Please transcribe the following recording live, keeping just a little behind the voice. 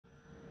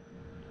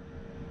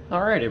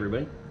All right,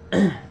 everybody.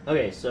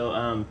 Okay,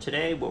 so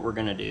today what we're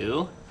gonna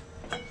do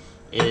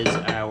is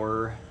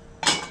our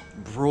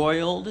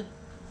broiled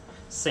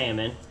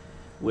salmon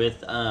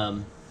with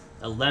a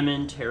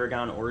lemon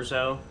tarragon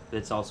orzo.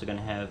 That's also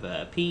gonna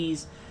have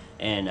peas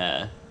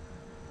and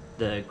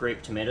the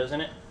grape tomatoes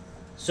in it.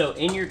 So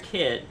in your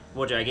kit,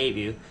 which I gave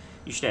you,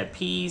 you should have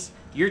peas.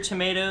 Your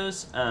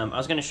tomatoes, I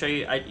was gonna show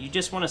you. You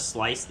just want to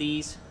slice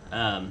these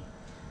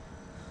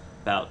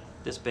about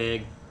this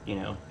big, you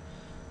know.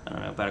 I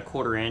don't know, about a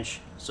 1/4 inch.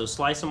 So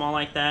slice them all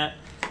like that.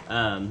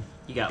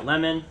 You got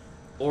lemon,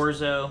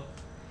 orzo,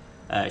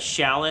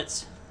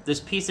 shallots. This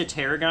piece of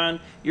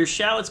tarragon, your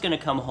shallot's gonna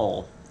come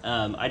whole.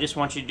 I just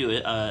want you to do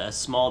a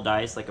small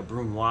dice, like a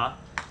brunoise,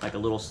 like a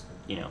little,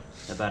 you know,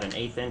 about an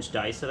 1/8 inch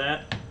dice of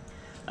that.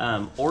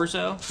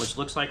 Orzo, which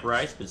looks like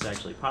rice, but it's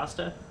actually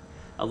pasta.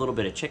 A little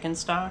bit of chicken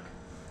stock,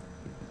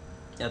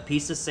 a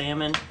piece of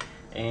salmon,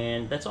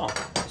 and that's all.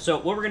 So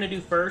what we're gonna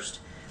do first,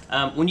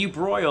 when you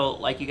broil,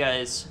 like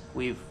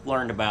we've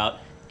learned about,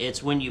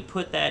 it's when you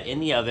put that in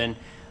the oven,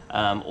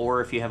 or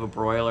if you have a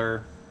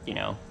broiler, you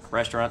know,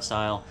 restaurant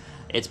style,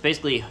 it's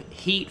basically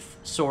heat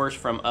source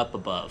from up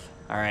above,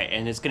 all right?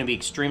 And it's gonna be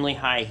extremely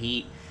high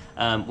heat.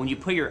 When you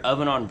put your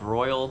oven on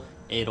broil,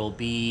 it'll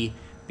be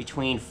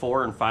between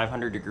 400 and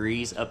 500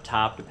 degrees up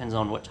top, depends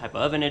on what type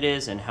of oven it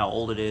is and how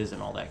old it is and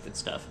all that good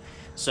stuff.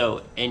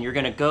 So, and you're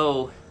gonna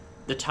go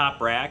the top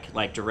rack,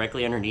 like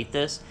directly underneath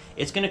this,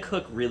 it's gonna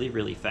cook really,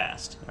 really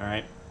fast, all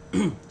right?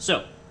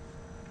 So,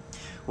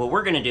 what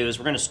we're gonna do is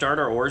we're gonna start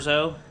our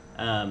orzo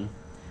and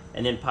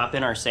then pop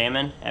in our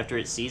salmon after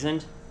it's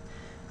seasoned.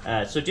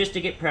 So just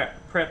to get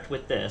prepped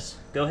with this,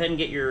 go ahead and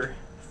get your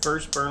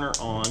first burner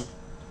on.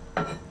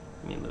 Let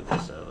me move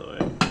this out of the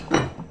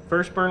way.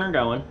 First burner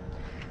going.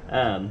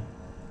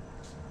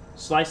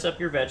 Slice up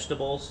your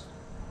vegetables.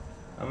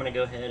 I'm gonna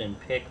go ahead and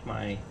pick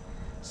my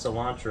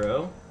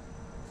cilantro.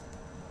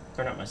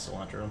 Or not my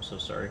cilantro, I'm so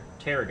sorry.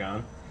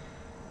 Tarragon.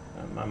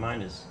 My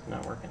mind is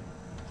not working.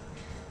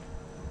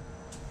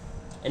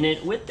 And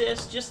then with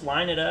this, just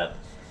line it up.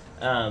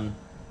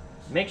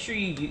 Make sure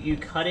you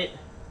cut it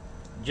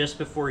just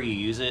before you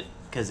use it,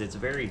 because it's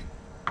very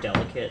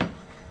delicate.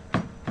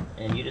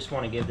 And you just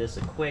want to give this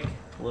a quick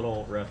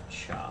little rough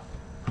chop.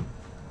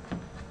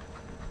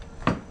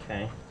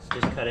 Okay,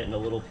 just cut it into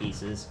little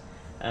pieces.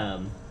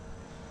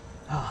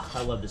 Oh,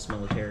 I love the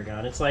smell of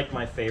tarragon. It's like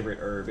my favorite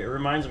herb. It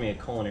reminds me of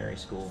culinary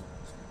school,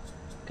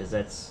 because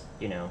that's,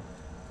 you know,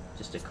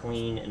 just a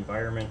clean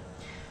environment.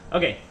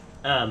 Okay,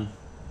 to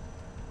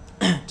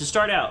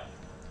start out,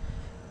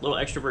 a little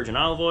extra virgin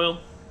olive oil.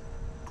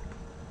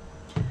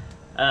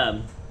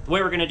 The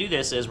way we're going to do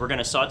this is we're going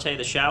to saute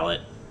the shallot,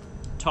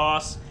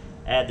 toss,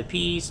 add the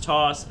peas,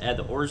 toss, add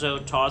the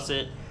orzo, toss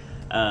it.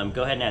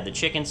 Go ahead and add the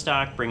chicken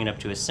stock, bring it up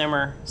to a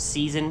simmer,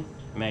 season,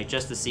 make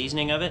just the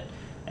seasoning of it,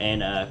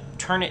 and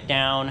turn it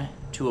down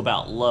to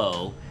about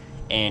low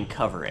and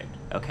cover it,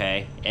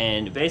 okay?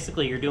 And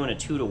basically you're doing a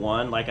 2 to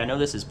 1. Like, I know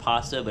this is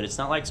pasta, but it's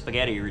not like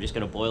spaghetti. You're just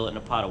gonna boil it in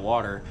a pot of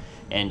water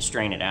and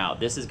strain it out.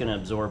 This is gonna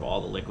absorb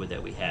all the liquid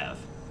that we have.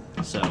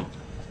 So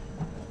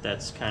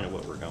that's kind of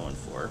what we're going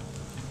for.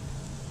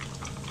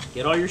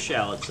 Get all your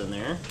shallots in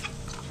there.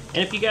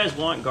 And if you guys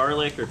want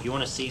garlic, or if you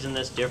want to season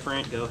this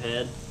different, go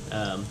ahead.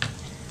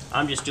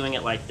 I'm just doing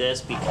it like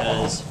this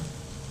because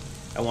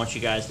I want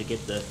you guys to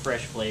get the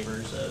fresh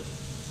flavors of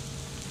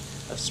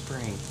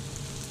spring.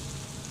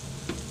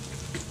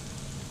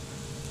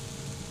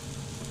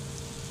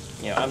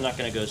 You know, I'm not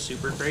going to go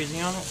super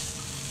crazy on it.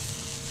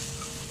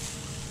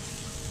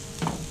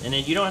 And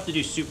then you don't have to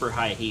do super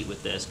high heat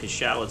with this, because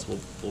shallots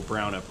will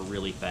brown up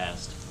really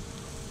fast.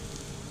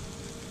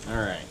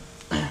 Alright,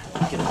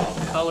 get a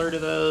little color to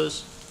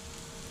those.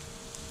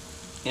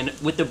 And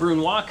with the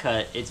brunoise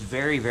cut, it's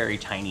very, very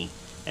tiny.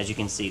 As you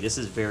can see, this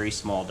is very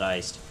small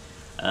diced.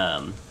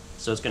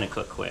 So it's going to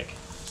cook quick.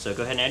 So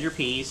go ahead and add your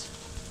peas.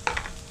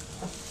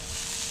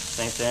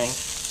 Same thing.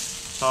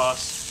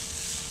 Toss.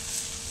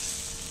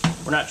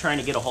 We're not trying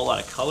to get a whole lot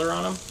of color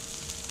on them.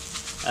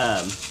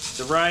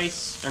 The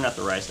rice, or not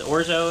the rice, the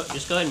orzo,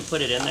 just go ahead and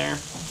put it in there.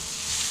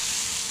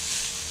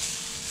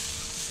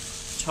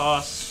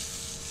 Toss.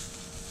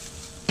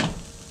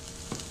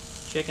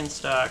 Chicken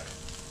stock.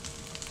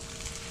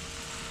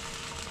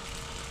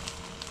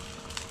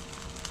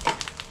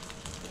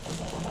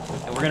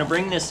 And we're gonna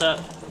bring this up,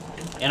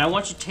 and I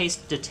want you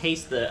to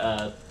taste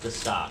the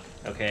stock,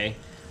 okay?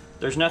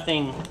 There's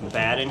nothing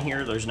bad in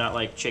here. There's not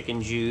like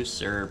chicken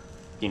juice or,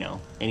 you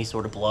know, any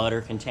sort of blood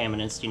or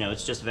contaminants. You know,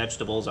 it's just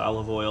vegetables,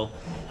 olive oil,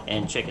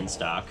 and chicken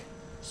stock.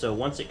 So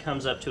once it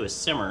comes up to a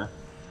simmer,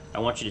 I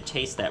want you to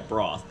taste that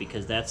broth,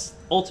 because that's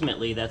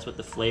ultimately what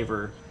the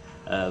flavor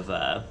of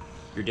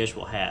your dish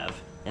will have.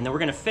 And then we're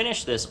gonna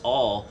finish this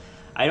all.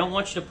 I don't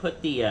want you to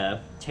put the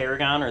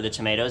tarragon or the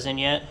tomatoes in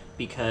yet,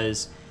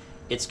 because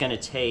it's gonna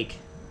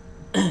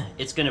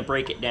it's gonna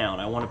break it down.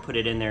 I want to put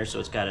it in there so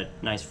it's got a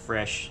nice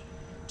fresh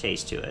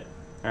taste to it.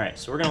 All right,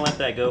 so we're gonna let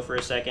that go for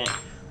a second.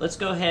 Let's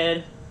go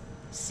ahead,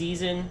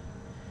 season,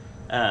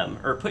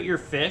 or put your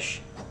fish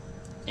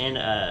in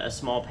a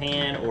small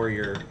pan, or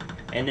your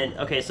And then,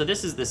 okay, so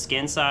this is the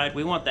skin side.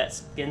 We want that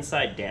skin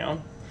side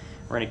down.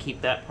 We're gonna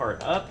keep that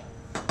part up.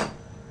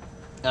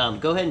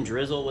 Go ahead and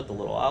drizzle with a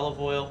little olive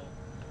oil.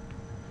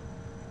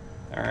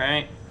 All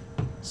right,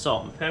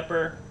 salt and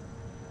pepper.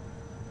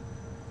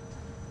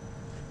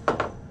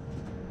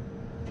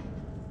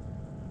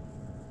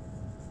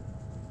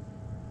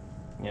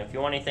 You know, if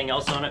you want anything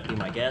else on it, be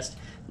my guest.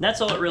 And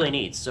that's all it really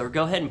needs. So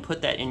go ahead and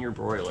put that in your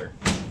broiler.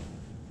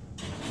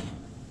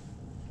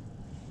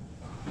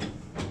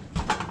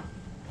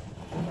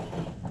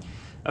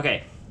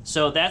 Okay,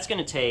 so that's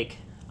gonna take,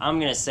 I'm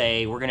gonna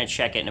say, we're gonna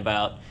check it in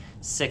about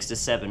 6 to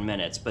 7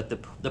 minutes. But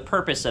the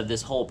purpose of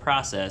this whole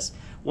process,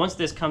 once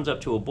this comes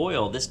up to a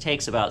boil, this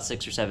takes about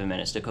 6 or 7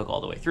 minutes to cook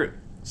all the way through.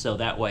 So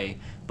that way,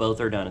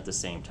 both are done at the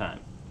same time.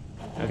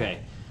 Okay,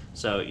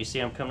 so you see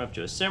I'm coming up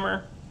to a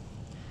simmer.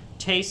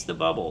 Taste the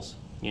bubbles,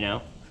 you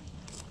know.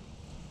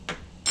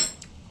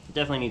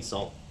 Definitely needs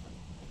salt.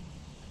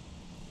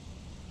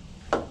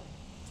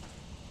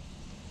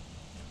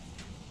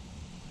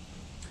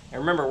 And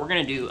remember, we're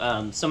gonna do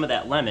some of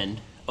that lemon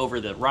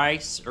over the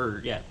rice,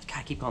 or yeah, God,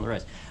 I keep calling the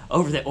rice,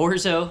 over the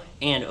orzo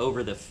and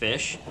over the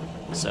fish.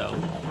 So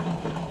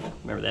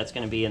remember, that's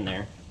gonna be in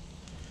there.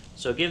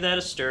 So give that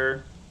a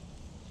stir,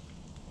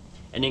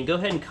 and then go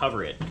ahead and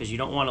cover it, because you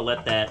don't want to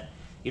let that,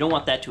 you don't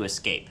want that to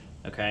escape,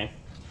 okay?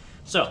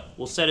 So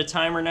we'll set a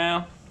timer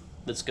now.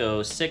 Let's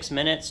go 6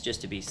 minutes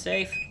just to be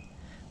safe.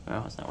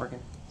 Oh, it's not working.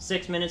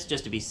 6 minutes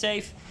just to be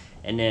safe.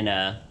 And then,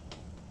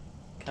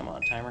 come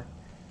on, timer.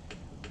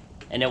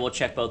 And then we'll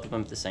check both of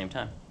them at the same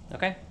time,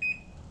 okay?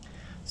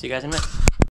 See you guys in a minute.